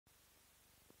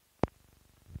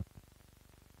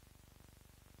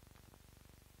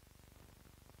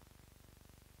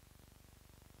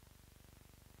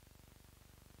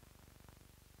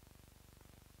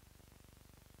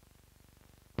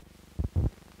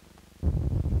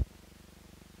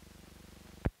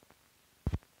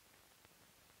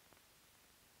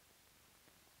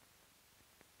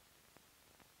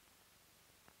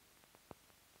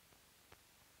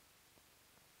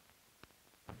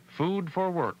Food for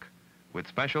Work, with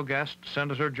special guest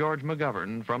Senator George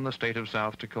McGovern from the state of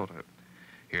South Dakota.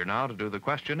 Here now to do the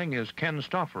questioning is Ken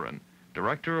Stofferin,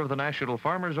 Director of the National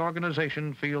Farmers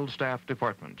Organization Field Staff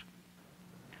Department.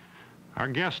 Our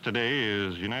guest today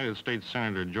is United States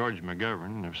Senator George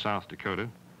McGovern of South Dakota.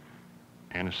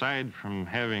 And aside from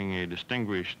having a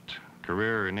distinguished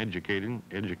career in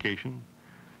education,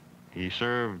 he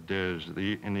served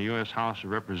in the U.S. House of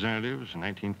Representatives in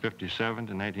 1957 to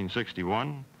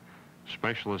 1961,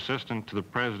 Special Assistant to the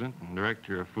President and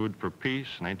Director of Food for Peace,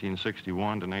 1961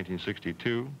 to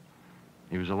 1962.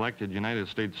 He was elected United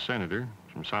States Senator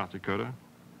from South Dakota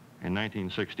in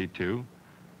 1962,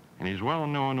 and he's well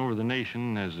known over the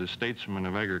nation as a statesman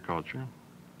of agriculture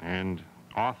and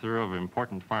author of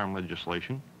important farm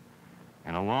legislation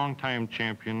and a longtime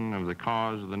champion of the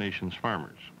cause of the nation's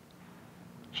farmers.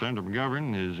 Senator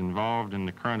McGovern is involved in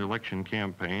the current election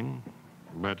campaign,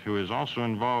 but who is also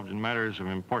involved in matters of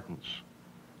importance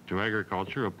to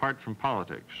agriculture apart from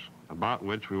politics, about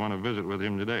which we want to visit with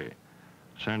him today.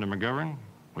 Senator McGovern,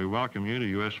 we welcome you to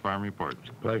U.S. Farm Report.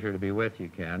 It's a pleasure to be with you,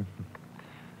 Ken.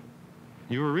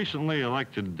 You were recently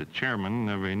elected the chairman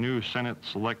of a new Senate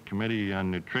Select Committee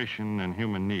on Nutrition and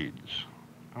Human Needs.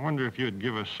 I wonder if you'd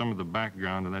give us some of the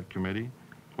background of that committee,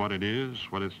 what it is,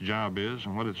 what its job is,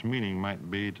 and what its meaning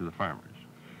might be to the farmers.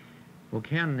 Well,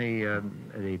 Ken,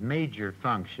 the major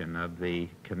function of the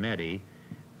committee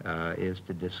is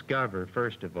to discover,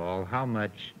 first of all, how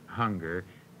much hunger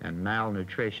and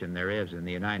malnutrition there is in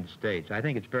the United States. I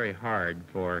think it's very hard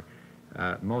for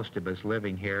most of us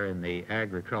living here in the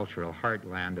agricultural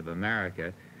heartland of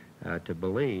America to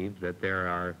believe that there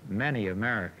are many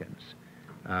Americans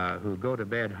who go to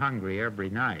bed hungry every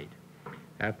night.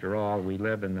 After all, we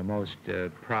live in the most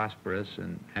prosperous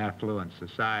and affluent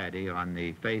society on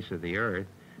the face of the earth.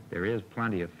 There is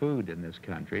plenty of food in this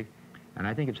country, and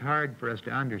I think it's hard for us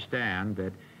to understand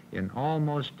that in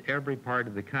almost every part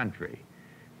of the country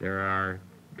there are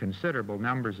considerable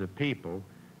numbers of people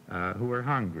who are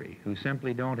hungry, who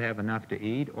simply don't have enough to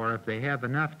eat, or if they have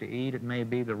enough to eat, it may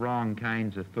be the wrong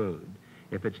kinds of food.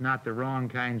 If it's not the wrong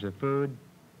kinds of food,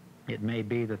 it may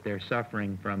be that they're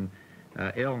suffering from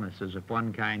illnesses of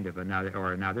one kind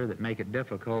or another that make it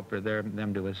difficult for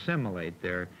them to assimilate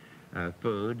their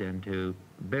food and to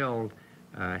build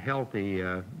healthy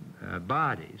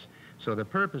bodies. So the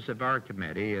purpose of our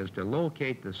committee is to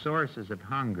locate the sources of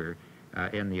hunger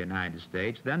in the United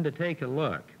States, then to take a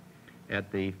look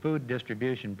at the food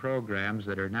distribution programs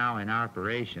that are now in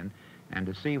operation and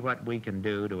to see what we can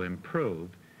do to improve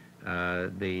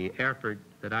the effort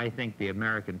that I think the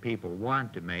American people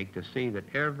want to make to see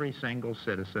that every single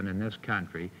citizen in this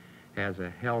country has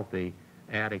a healthy,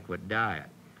 adequate diet.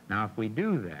 Now, if we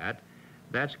do that,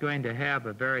 that's going to have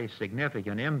a very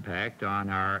significant impact on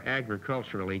our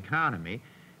agricultural economy,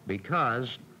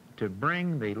 because to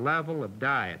bring the level of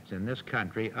diets in this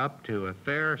country up to a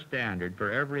fair standard for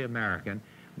every American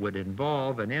would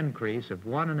involve an increase of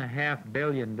 $1.5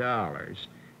 billion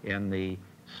in the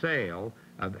sale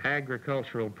of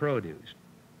agricultural produce.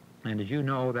 And as you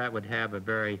know, that would have a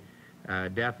very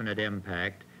definite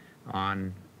impact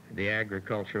on the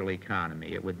agricultural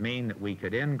economy. It would mean that we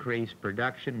could increase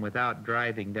production without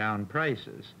driving down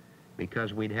prices,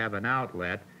 because we'd have an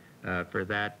outlet for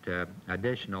that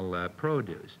additional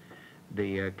produce.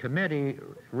 The committee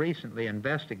recently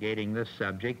investigating this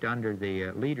subject under the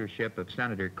leadership of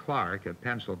Senator Clark of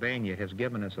Pennsylvania has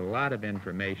given us a lot of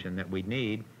information that we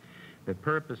need. The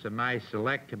purpose of my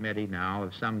select committee now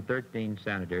of some 13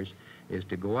 senators is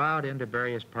to go out into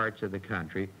various parts of the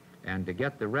country and to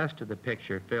get the rest of the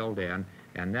picture filled in,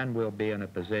 and then we'll be in a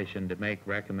position to make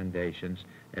recommendations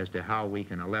as to how we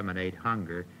can eliminate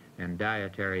hunger and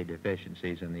dietary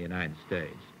deficiencies in the United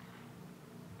States.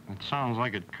 It sounds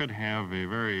like it could have a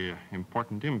very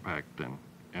important impact then.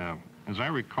 As I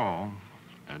recall,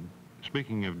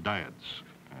 speaking of diets,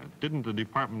 didn't the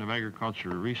Department of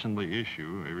Agriculture recently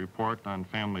issue a report on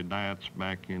family diets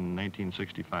back in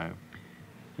 1965?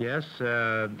 Yes,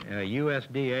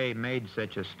 USDA made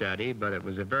such a study, but it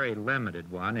was a very limited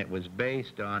one. It was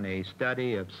based on a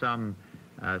study of some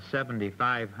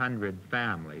 7,500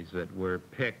 families that were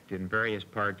picked in various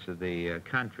parts of the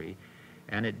country,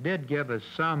 and it did give us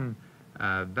some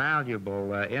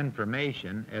valuable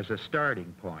information as a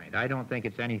starting point. I don't think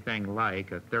it's anything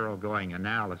like a thoroughgoing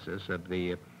analysis of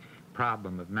the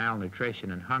problem of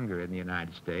malnutrition and hunger in the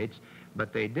United States,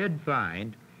 but they did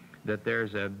find that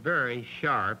there's a very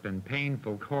sharp and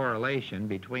painful correlation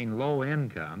between low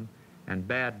income and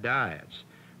bad diets.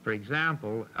 For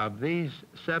example, of these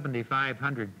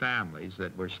 7,500 families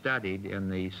that were studied in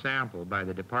the sample by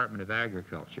the Department of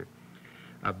Agriculture,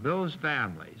 of those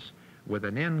families, with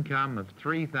an income of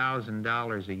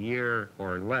 $3,000 a year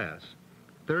or less,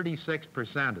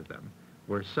 36% of them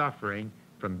were suffering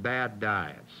from bad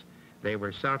diets. They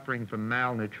were suffering from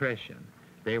malnutrition.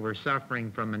 They were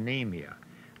suffering from anemia.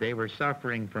 They were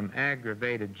suffering from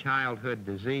aggravated childhood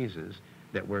diseases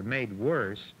that were made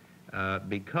worse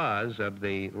because of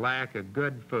the lack of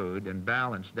good food and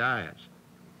balanced diets.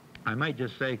 I might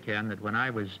just say, Ken, that when I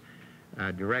was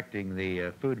directing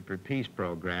the Food for Peace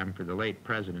program for the late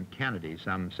President Kennedy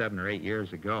some 7 or 8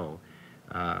 years ago,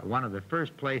 one of the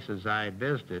first places I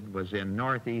visited was in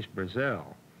northeast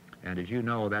Brazil. And as you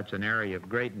know, that's an area of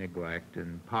great neglect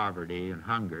and poverty and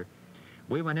hunger.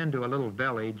 We went into a little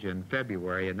village in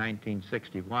February of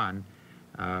 1961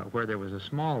 where there was a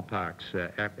smallpox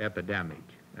epidemic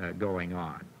going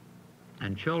on.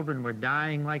 And children were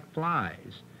dying like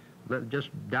flies, just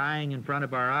dying in front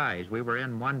of our eyes. We were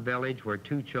in one village where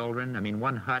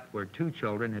one hut where 2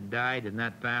 children had died in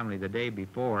that family the day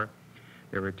before.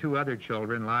 There were 2 other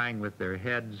children lying with their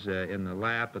heads in the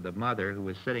lap of the mother, who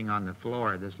was sitting on the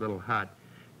floor of this little hut.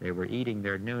 They were eating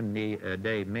their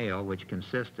noonday meal, which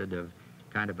consisted of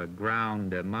kind of a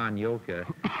ground manioca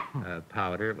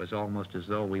powder. It was almost as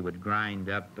though we would grind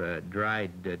up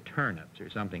dried turnips or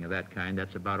something of that kind.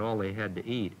 That's about all they had to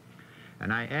eat.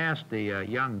 And I asked the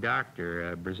young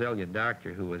doctor, Brazilian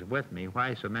doctor who was with me,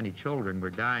 why so many children were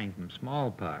dying from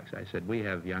smallpox. I said, we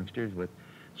have youngsters with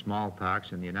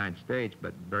smallpox in the United States,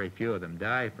 but very few of them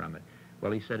die from it.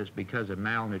 Well, he said it's because of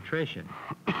malnutrition.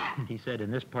 He said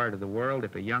in this part of the world,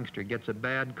 if a youngster gets a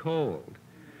bad cold,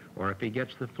 or if he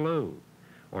gets the flu,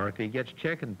 or if he gets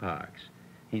chicken pox,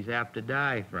 he's apt to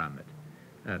die from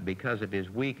it because of his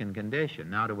weakened condition.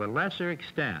 Now, to a lesser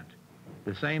extent,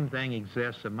 the same thing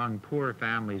exists among poor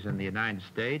families in the United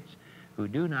States who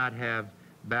do not have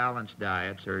balanced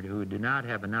diets or who do not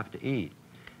have enough to eat.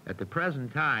 At the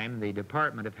present time, the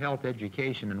Department of Health,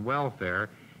 Education, and Welfare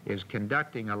is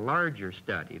conducting a larger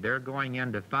study. They're going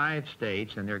into 5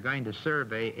 states, and they're going to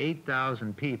survey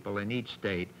 8,000 people in each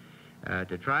state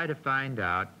to try to find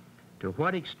out to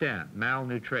what extent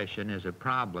malnutrition is a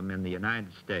problem in the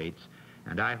United States.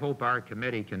 And I hope our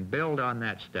committee can build on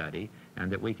that study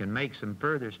and that we can make some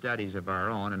further studies of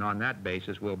our own, and on that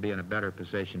basis we'll be in a better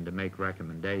position to make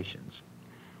recommendations.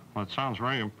 Well, it sounds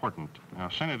very important. Now,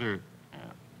 Senator,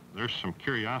 there's some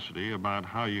curiosity about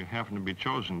how you happen to be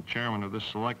chosen chairman of this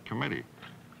select committee.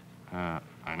 I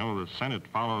know the Senate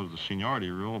follows the seniority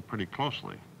rule pretty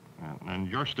closely, and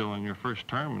you're still in your first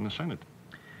term in the Senate.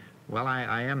 Well,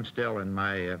 I am still in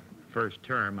my first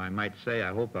term. I might say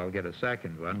I hope I'll get a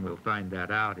second one. We'll find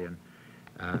that out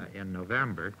in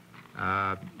November.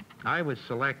 I was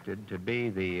selected to be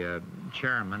the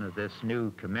chairman of this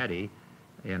new committee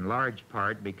in large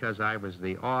part because I was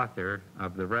the author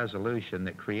of the resolution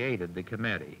that created the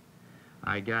committee.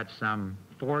 I got some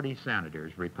 40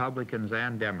 senators, Republicans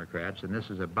and Democrats, and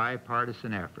this is a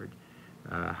bipartisan effort.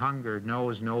 Hunger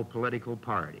knows no political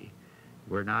party.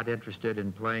 We're not interested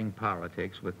in playing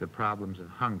politics with the problems of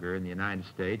hunger in the United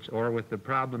States or with the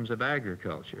problems of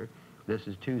agriculture. This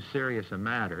is too serious a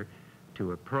matter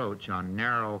to approach on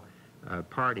narrow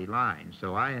party lines.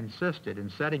 So I insisted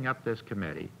in setting up this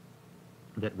committee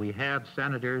that we have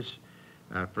senators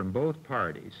from both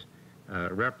parties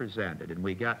represented, and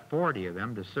we got 40 of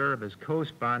them to serve as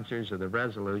co-sponsors of the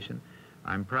resolution.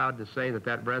 I'm proud to say that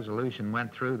that resolution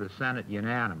went through the Senate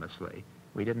unanimously.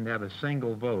 We didn't have a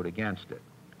single vote against it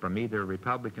from either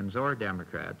Republicans or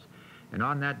Democrats. And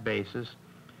on that basis,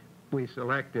 we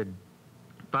selected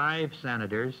 5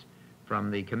 senators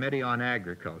from the Committee on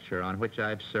Agriculture, on which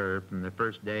I've served from the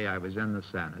first day I was in the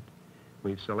Senate.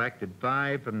 We've selected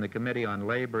 5 from the Committee on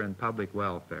Labor and Public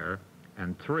Welfare,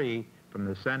 and 3 from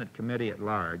the Senate Committee at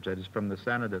large, that is from the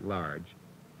Senate at large.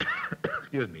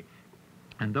 Excuse me.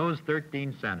 And those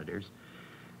 13 senators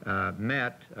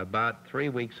met about 3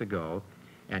 weeks ago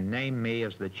and named me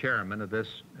as the chairman of this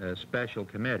special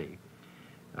committee.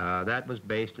 That was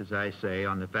based, as I say,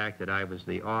 on the fact that I was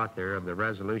the author of the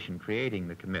resolution creating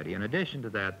the committee. In addition to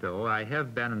that, though, I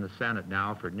have been in the Senate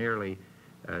now for nearly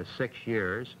 6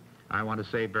 years. I want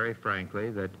to say very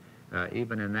frankly that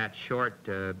even in that short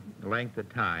length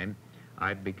of time,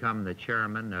 I've become the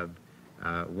chairman of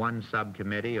one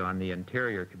subcommittee on the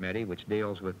Interior Committee, which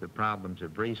deals with the problems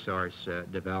of resource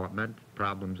development,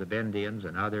 problems of Indians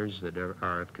and others that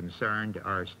are of concern to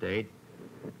our state.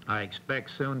 I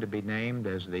expect soon to be named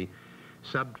as the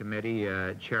subcommittee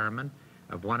chairman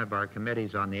of one of our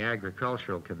committees on the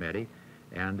Agricultural Committee,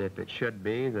 and if it should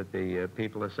be that the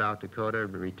people of South Dakota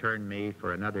return me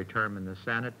for another term in the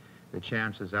Senate, the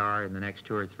chances are in the next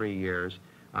 2 or 3 years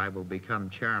I will become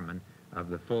chairman of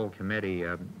the full committee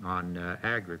on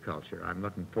agriculture. I'm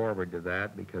looking forward to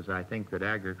that because I think that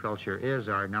agriculture is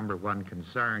our #1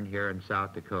 concern here in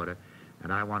South Dakota,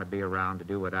 and I want to be around to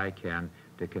do what I can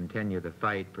to continue the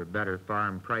fight for better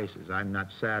farm prices. I'm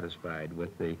not satisfied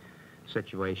with the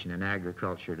situation in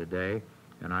agriculture today,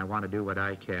 and I want to do what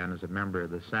I can as a member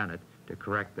of the Senate to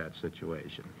correct that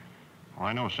situation. Well,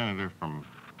 I know, Senator, from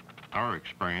our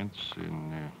experience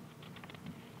in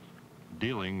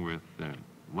dealing with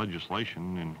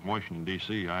legislation in Washington,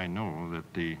 D.C., I know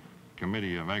that the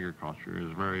Committee of Agriculture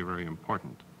is very, very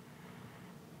important.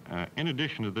 In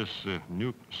addition to this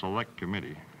new select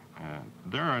committee,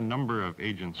 there are a number of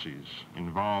agencies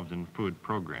involved in food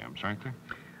programs, aren't there?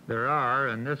 There are,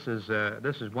 and this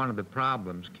is one of the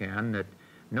problems, Ken, that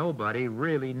nobody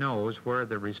really knows where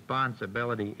the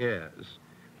responsibility is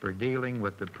for dealing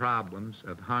with the problems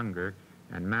of hunger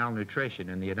and malnutrition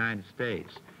in the United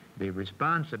States. The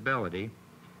responsibility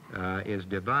is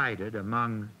divided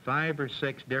among 5 or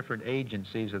 6 different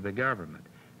agencies of the government,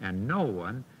 and no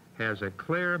one has a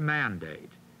clear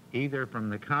mandate, either from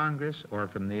the Congress or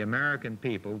from the American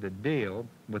people, to deal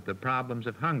with the problems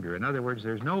of hunger. In other words,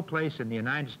 there's no place in the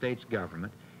United States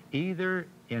government, either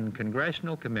in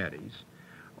congressional committees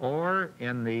or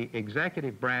in the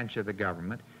executive branch of the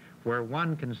government, where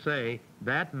one can say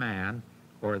that man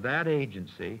or that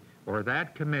agency or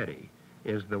that committee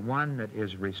is the one that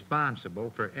is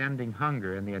responsible for ending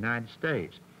hunger in the United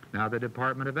States. Now, the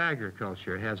Department of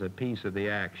Agriculture has a piece of the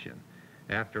action.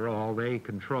 After all, they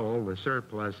control the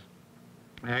surplus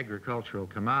agricultural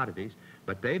commodities,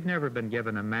 but they've never been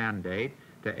given a mandate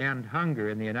to end hunger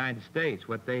in the United States.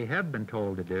 What they have been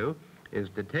told to do is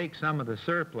to take some of the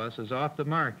surpluses off the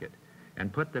market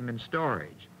and put them in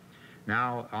storage.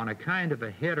 Now, on a kind of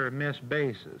a hit-or-miss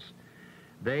basis,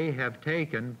 they have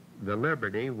taken the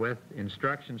liberty, with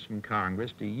instructions from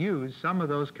Congress, to use some of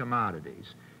those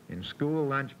commodities in school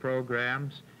lunch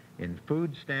programs, in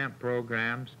food stamp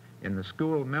programs, in the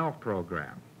school milk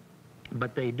program.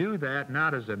 But they do that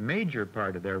not as a major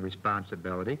part of their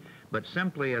responsibility, but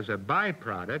simply as a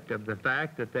byproduct of the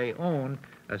fact that they own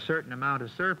a certain amount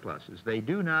of surpluses. They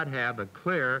do not have a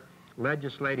clear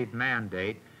legislative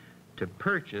mandate to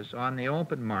purchase on the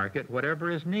open market whatever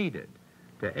is needed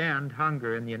to end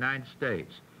hunger in the United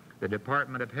States. The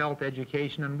Department of Health,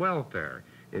 Education, and Welfare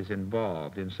is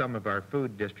involved in some of our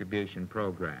food distribution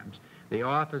programs. The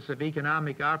Office of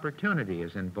Economic Opportunity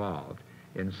is involved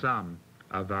in some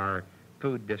of our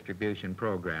food distribution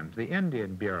programs. The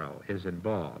Indian Bureau is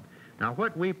involved. Now,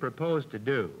 what we propose to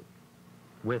do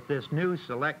with this new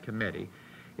select committee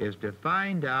is to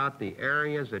find out the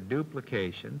areas of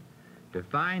duplication, to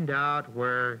find out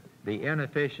where the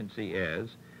inefficiency is,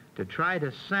 to try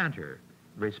to center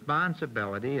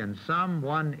responsibility in some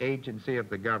one agency of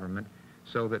the government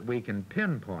so that we can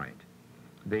pinpoint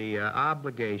the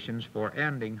obligations for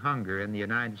ending hunger in the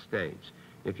United States.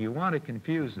 If you want to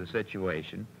confuse the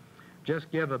situation, just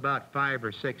give about 5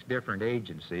 or 6 different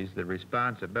agencies the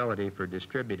responsibility for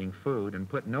distributing food and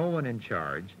put no one in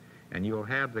charge, and you'll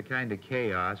have the kind of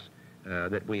chaos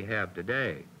that we have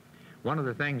today. One of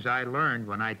the things I learned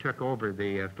when I took over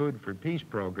the Food for Peace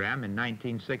program in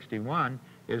 1961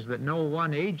 is that no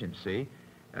one agency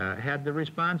had the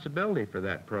responsibility for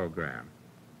that program.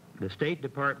 The State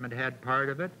Department had part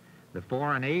of it, the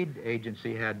Foreign Aid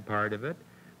Agency had part of it,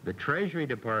 the Treasury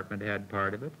Department had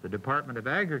part of it, the Department of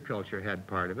Agriculture had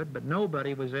part of it, but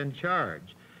nobody was in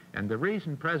charge. And the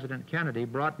reason President Kennedy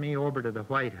brought me over to the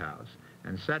White House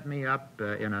and set me up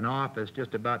in an office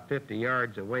just about 50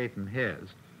 yards away from his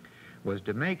was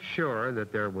to make sure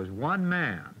that there was one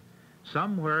man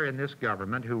somewhere in this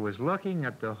government who was looking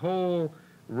at the whole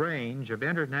range of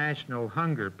international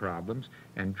hunger problems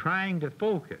and trying to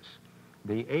focus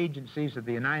the agencies of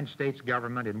the United States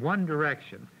government in one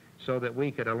direction so that we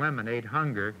could eliminate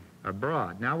hunger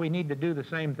abroad. Now, we need to do the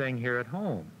same thing here at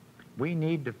home. We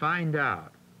need to find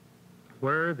out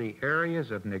where the areas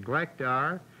of neglect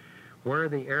are, where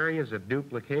the areas of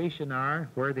duplication are,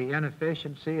 where the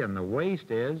inefficiency and the waste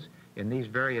is in these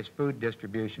various food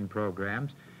distribution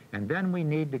programs, and then we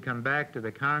need to come back to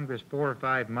the Congress 4 or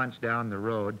 5 months down the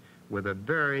road with a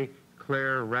very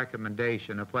clear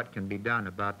recommendation of what can be done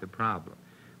about the problem.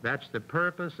 That's the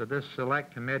purpose of this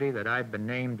select committee that I've been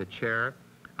named the chair.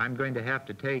 I'm going to have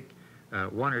to take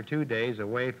 1 or 2 days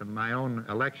away from my own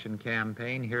election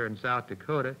campaign here in South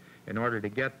Dakota in order to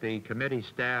get the committee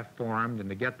staff formed and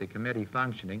to get the committee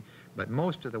functioning, but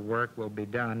most of the work will be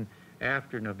done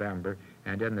after November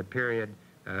and in the period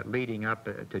leading up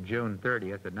to June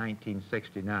 30th of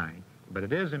 1969. But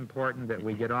it is important that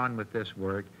we get on with this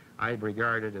work. I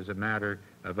regard it as a matter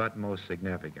of utmost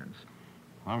significance.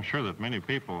 I'm sure that many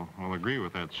people will agree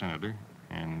with that, Senator.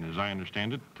 And as I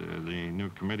understand it, the new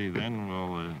committee then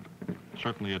will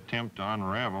certainly attempt to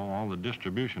unravel all the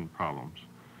distribution problems.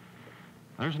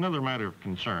 There's another matter of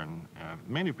concern.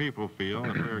 Many people feel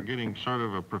that we're getting sort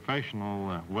of a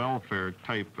professional welfare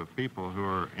type of people who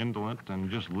are indolent and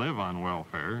just live on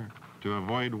welfare to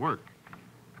avoid work.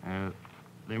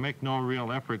 They make no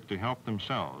real effort to help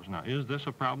themselves. Now, is this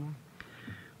a problem?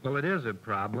 Well, it is a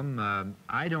problem.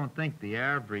 I don't think the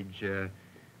average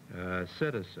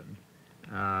citizen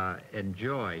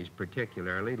enjoys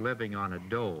particularly living on a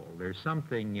dole. There's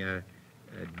something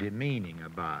demeaning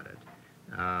about it.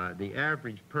 The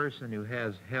average person who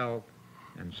has health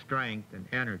and strength and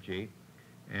energy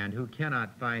and who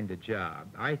cannot find a job,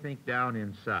 I think down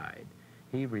inside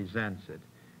he resents it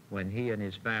when he and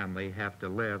his family have to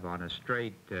live on a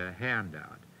straight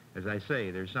handout. As I say,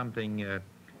 there's something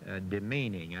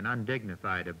demeaning and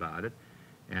undignified about it,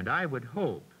 and I would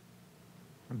hope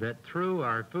that through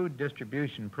our food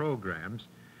distribution programs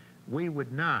we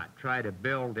would not try to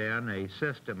build in a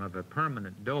system of a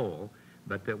permanent dole,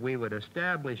 but that we would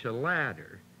establish a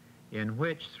ladder in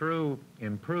which, through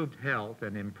improved health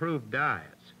and improved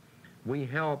diets, we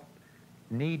help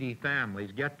needy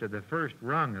families get to the first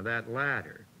rung of that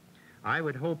ladder. I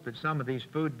would hope that some of these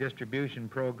food distribution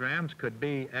programs could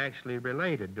be actually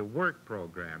related to work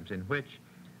programs in which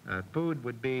food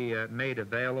would be made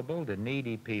available to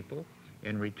needy people,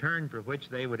 in return for which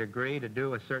they would agree to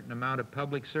do a certain amount of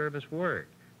public service work,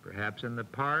 perhaps in the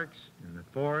parks, in the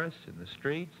forests, in the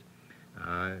streets,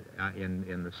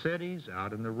 in the cities,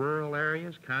 out in the rural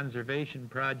areas, conservation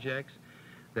projects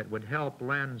that would help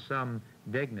lend some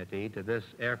dignity to this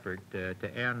effort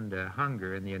to end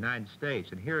hunger in the United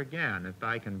States. And here again, if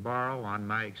I can borrow on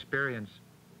my experience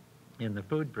in the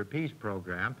Food for Peace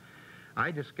program, I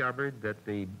discovered that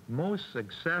the most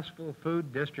successful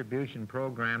food distribution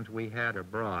programs we had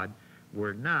abroad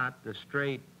were not the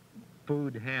straight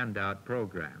food handout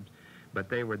programs, but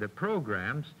they were the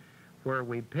programs where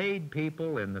we paid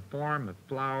people in the form of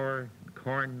flour, and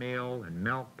cornmeal, and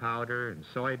milk powder, and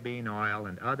soybean oil,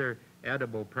 and other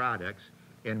edible products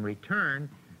in return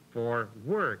for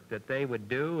work that they would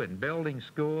do in building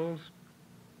schools,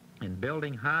 in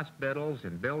building hospitals,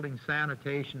 in building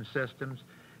sanitation systems,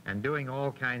 and doing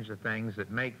all kinds of things that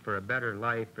make for a better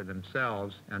life for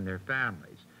themselves and their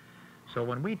families. So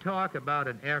when we talk about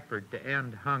an effort to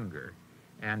end hunger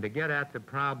and to get at the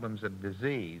problems of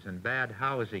disease and bad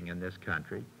housing in this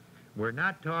country, we're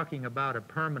not talking about a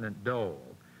permanent dole.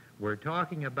 We're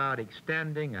talking about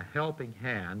extending a helping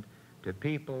hand to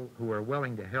people who are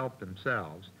willing to help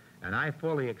themselves, and I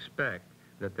fully expect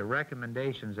that the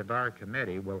recommendations of our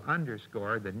committee will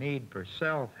underscore the need for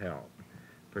self-help,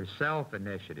 for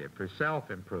self-initiative, for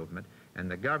self-improvement,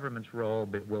 and the government's role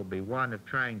will be one of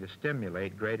trying to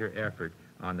stimulate greater effort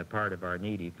on the part of our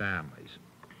needy families.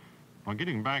 Well,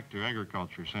 getting back to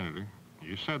agriculture, Senator,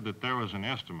 you said that there was an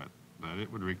estimate that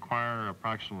it would require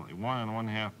approximately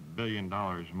 $1.5 billion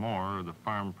more of the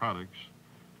farm products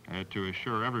to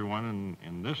assure everyone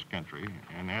in this country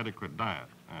an adequate diet.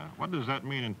 What does that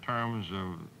mean in terms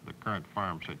of the current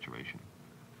farm situation?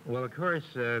 Well, of course,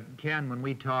 Ken, when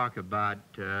we talk about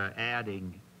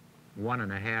adding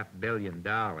 $1.5 billion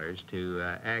to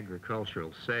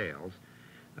agricultural sales,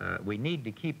 we need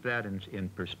to keep that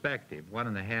in perspective.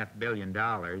 $1.5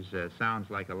 billion sounds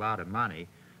like a lot of money,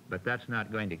 but that's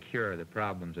not going to cure the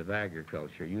problems of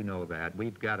agriculture. You know that.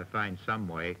 We've got to find some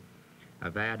way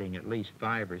of adding at least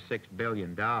 $5 or $6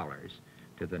 billion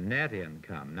to the net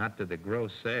income, not to the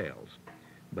gross sales,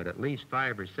 but at least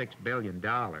 $5 or $6 billion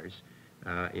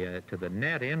to the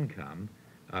net income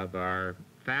of our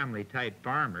family-type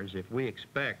farmers if we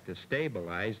expect to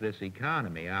stabilize this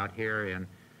economy out here in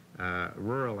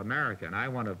rural America. And I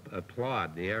want to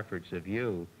applaud the efforts of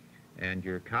you and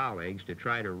your colleagues to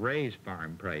try to raise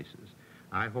farm prices.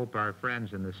 I hope our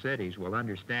friends in the cities will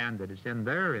understand that it's in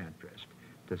their interest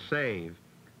to save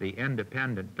the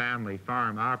independent family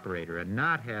farm operator and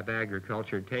not have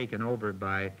agriculture taken over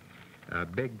by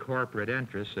big corporate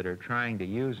interests that are trying to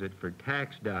use it for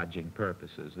tax dodging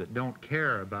purposes, that don't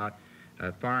care about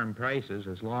farm prices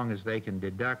as long as they can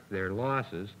deduct their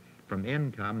losses from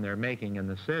income they're making in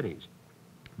the cities.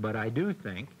 But I do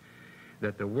think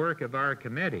that the work of our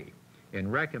committee in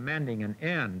recommending an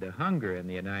end to hunger in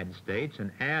the United States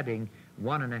and adding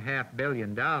 $1.5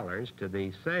 billion to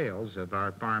the sales of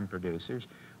our farm producers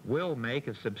will make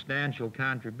a substantial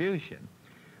contribution.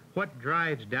 What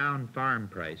drives down farm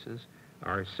prices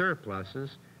are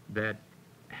surpluses that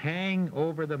hang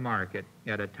over the market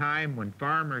at a time when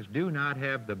farmers do not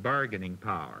have the bargaining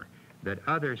power that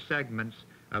other segments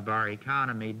of our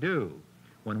economy do.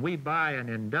 when we buy an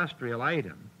industrial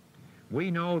item, we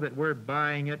know that we're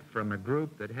buying it from a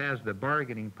group that has the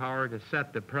bargaining power to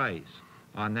set the price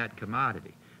on that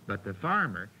commodity. But the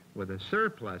farmer, with a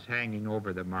surplus hanging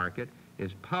over the market,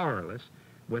 is powerless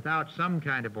without some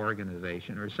kind of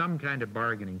organization or some kind of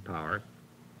bargaining power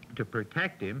to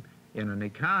protect him in an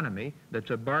economy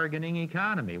that's a bargaining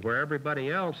economy, where everybody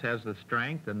else has the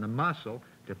strength and the muscle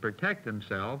to protect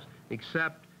themselves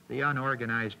except the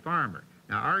unorganized farmer.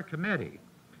 Now, our committee,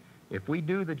 if we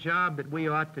do the job that we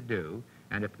ought to do,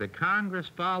 and if the Congress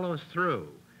follows through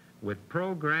with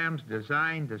programs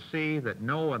designed to see that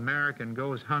no American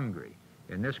goes hungry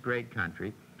in this great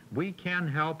country, we can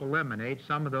help eliminate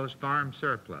some of those farm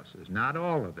surpluses, not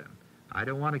all of them. I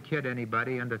don't want to kid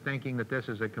anybody into thinking that this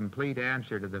is a complete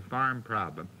answer to the farm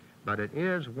problem, but it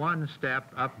is one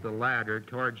step up the ladder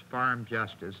towards farm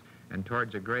justice and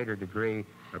towards a greater degree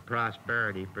of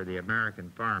prosperity for the American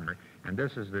farmer, and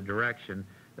this is the direction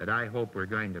that I hope we're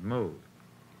going to move.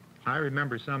 I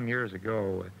remember some years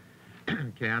ago,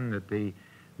 Ken, that the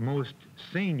most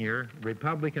senior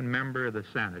Republican member of the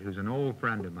Senate, who's an old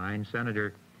friend of mine,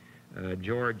 Senator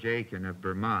George Aiken of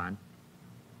Vermont,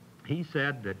 he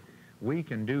said that we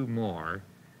can do more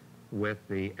with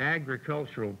the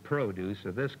agricultural produce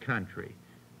of this country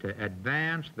to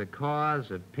advance the cause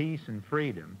of peace and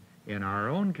freedom in our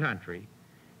own country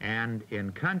and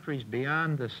in countries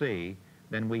beyond the sea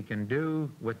than we can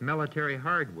do with military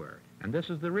hardware. And this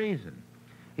is the reason.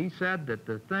 He said that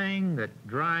the thing that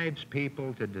drives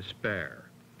people to despair,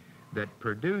 that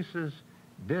produces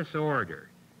disorder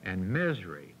and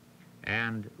misery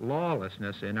and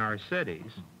lawlessness in our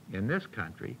cities, in this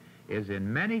country, is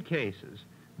in many cases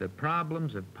the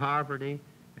problems of poverty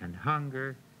and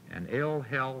hunger and ill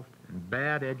health and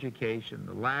bad education,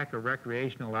 the lack of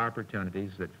recreational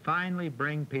opportunities that finally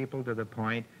bring people to the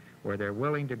point where they're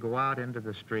willing to go out into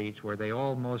the streets, where they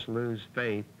almost lose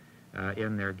faith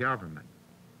in their government.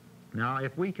 Now,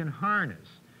 if we can harness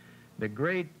the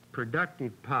great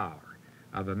productive power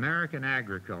of American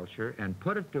agriculture and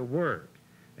put it to work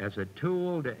as a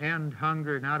tool to end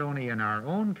hunger not only in our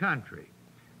own country,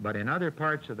 but in other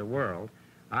parts of the world,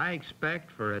 I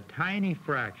expect for a tiny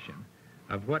fraction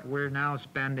of what we're now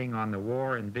spending on the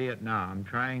war in Vietnam,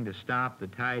 trying to stop the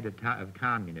tide of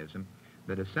communism,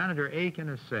 that as Senator Aiken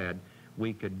has said,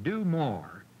 we could do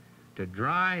more to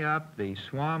dry up the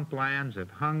swamplands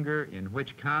of hunger in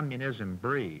which communism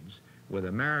breeds with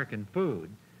American food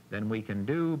than we can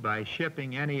do by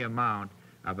shipping any amount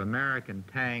of American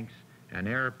tanks and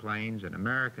airplanes and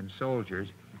American soldiers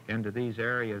into these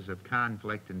areas of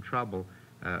conflict and trouble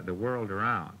the world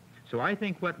around. So I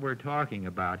think what we're talking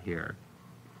about here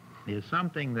is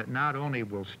something that not only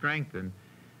will strengthen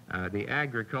the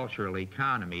agricultural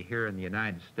economy here in the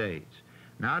United States,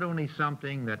 not only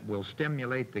something that will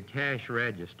stimulate the cash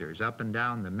registers up and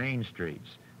down the main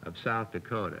streets of South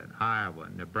Dakota and Iowa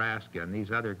and Nebraska and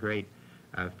these other great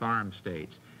farm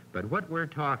states, but what we're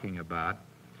talking about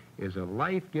is a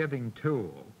life-giving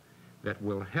tool that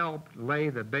will help lay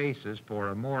the basis for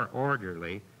a more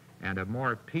orderly and a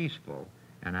more peaceful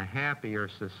and a happier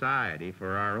society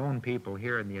for our own people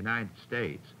here in the United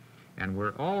States. And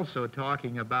we're also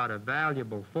talking about a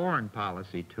valuable foreign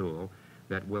policy tool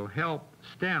that will help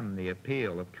stem the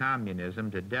appeal of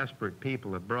communism to desperate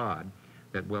people abroad,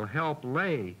 that will help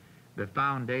lay the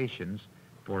foundations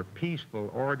for peaceful,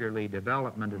 orderly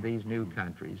development of these new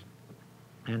countries,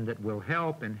 and that will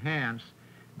help enhance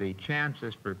the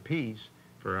chances for peace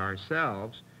for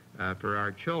ourselves, for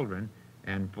our children,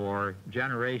 and for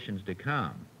generations to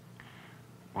come.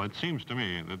 Well, it seems to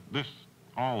me that this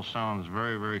all sounds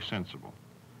very, very sensible.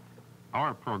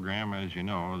 Our program, as you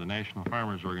know, the National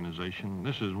Farmers Organization,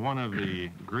 this is one of the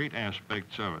great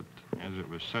aspects of it as it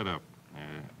was set up,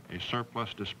 a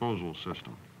surplus disposal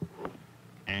system.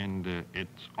 And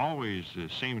it's always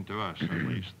seemed to us, at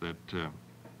least, that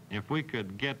if we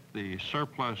could get the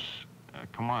surplus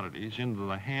commodities into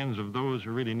the hands of those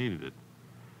who really needed it,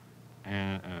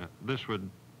 this would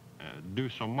do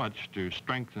so much to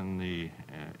strengthen the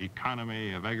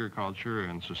economy of agriculture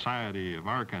and society of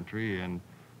our country, and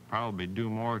probably do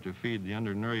more to feed the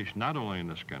undernourished, not only in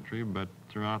this country, but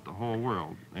throughout the whole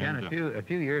world. And a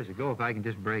few years ago, if I can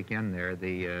just break in there,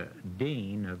 the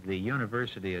dean of the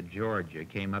University of Georgia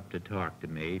came up to talk to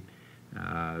me,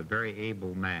 a very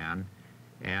able man,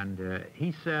 and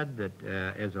he said that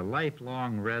as a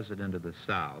lifelong resident of the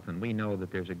South, and we know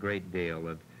that there's a great deal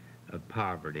of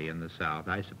poverty in the South.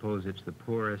 I suppose it's the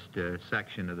poorest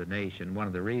section of the nation. One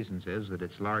of the reasons is that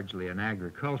it's largely an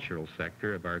agricultural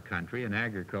sector of our country, and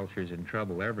agriculture is in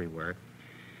trouble everywhere.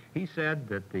 He said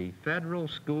that the federal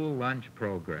school lunch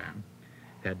program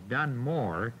had done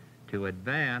more to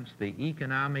advance the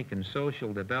economic and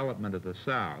social development of the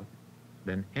South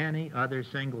than any other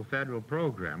single federal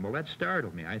program. Well, that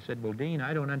startled me. I said, well, Dean,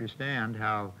 I don't understand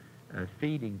how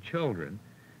feeding children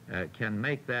can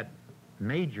make that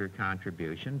major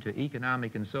contribution to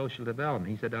economic and social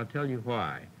development. He said, I'll tell you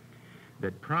why.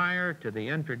 That prior to the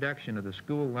introduction of the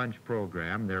school lunch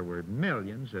program, there were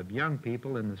millions of young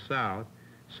people in the South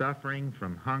suffering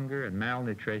from hunger and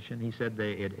malnutrition. He said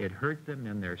it hurt them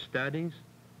in their studies.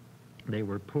 They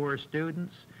were poor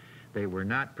students. They were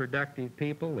not productive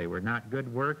people. They were not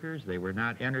good workers. They were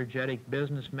not energetic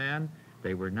businessmen.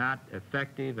 They were not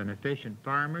effective and efficient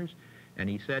farmers. And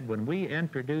he said, when we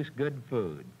introduced good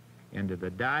food into the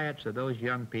diets of those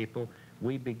young people,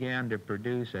 we began to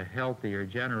produce a healthier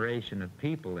generation of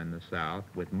people in the South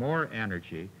with more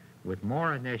energy, with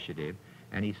more initiative.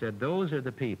 And he said, those are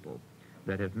the people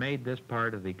that have made this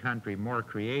part of the country more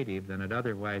creative than it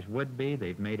otherwise would be.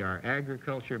 They've made our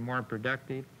agriculture more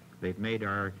productive. They've made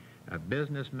our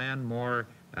businessmen more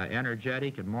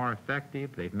energetic and more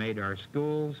effective. They've made our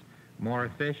schools more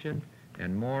efficient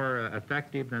and more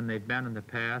effective than they've been in the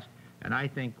past. And I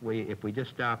think if we just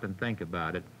stop and think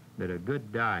about it, that a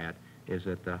good diet is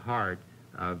at the heart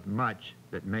of much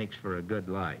that makes for a good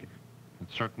life. It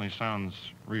certainly sounds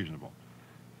reasonable.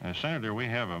 Senator, we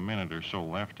have a minute or so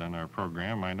left on our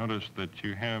program. I noticed that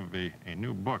you have a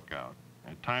new book out,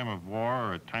 A Time of War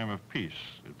or A Time of Peace,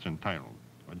 it's entitled.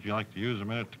 Would you like to use a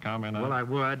minute to comment on it? Well, I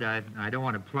would. I don't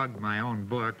want to plug my own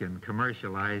book and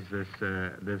commercialize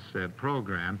this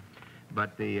program,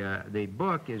 but the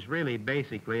book is really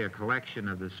basically a collection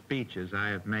of the speeches I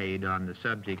have made on the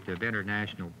subject of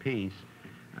international peace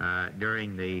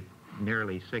during the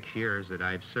nearly 6 years that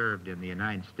I've served in the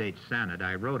United States Senate.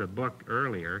 I wrote a book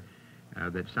earlier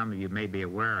that some of you may be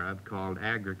aware of called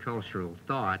Agricultural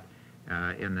Thought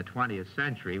in the 20th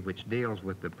Century, which deals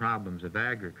with the problems of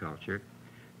agriculture,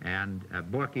 and a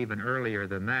book even earlier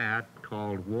than that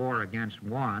called War Against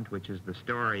Want, which is the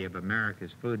story of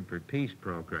America's Food for Peace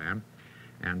program.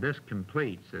 And this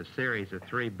completes a series of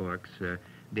 3 books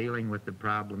dealing with the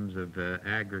problems of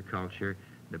agriculture,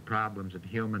 the problems of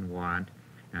human want,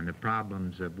 and the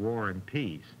problems of war and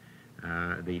peace.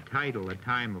 The title, A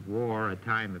Time of War, A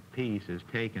Time of Peace, is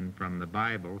taken from the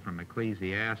Bible, from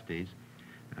Ecclesiastes,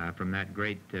 from that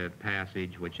great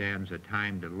passage which ends, a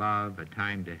time to love, a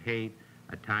time to hate,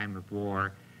 a time of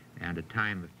war, and a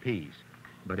time of peace.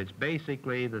 But it's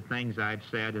basically the things I've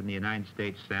said in the United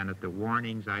States Senate, the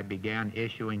warnings I began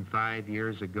issuing 5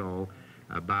 years ago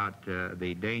about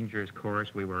the dangerous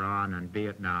course we were on in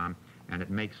Vietnam, and it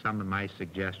makes some of my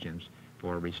suggestions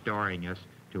for restoring us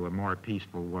to a more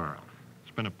peaceful world.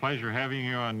 It's been a pleasure having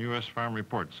you on U.S. Farm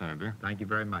Report, Senator. Thank you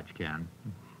very much, Ken.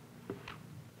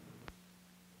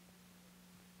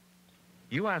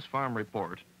 U.S. Farm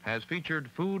Report has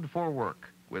featured Food for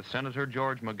Work with Senator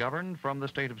George McGovern from the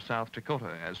state of South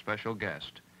Dakota as special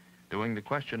guest. Doing the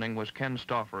questioning was Ken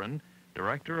Stofferin,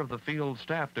 Director of the Field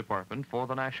Staff Department for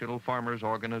the National Farmers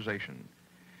Organization.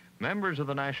 Members of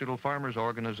the National Farmers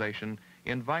Organization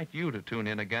invite you to tune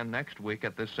in again next week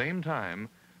at this same time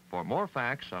for more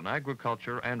facts on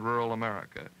agriculture and rural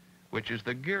America, which is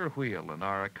the gear wheel in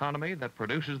our economy that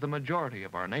produces the majority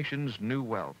of our nation's new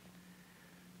wealth.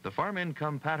 The farm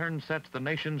income pattern sets the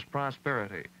nation's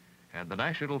prosperity, and the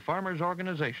National Farmers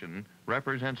Organization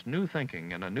represents new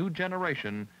thinking in a new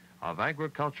generation of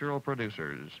agricultural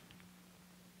producers.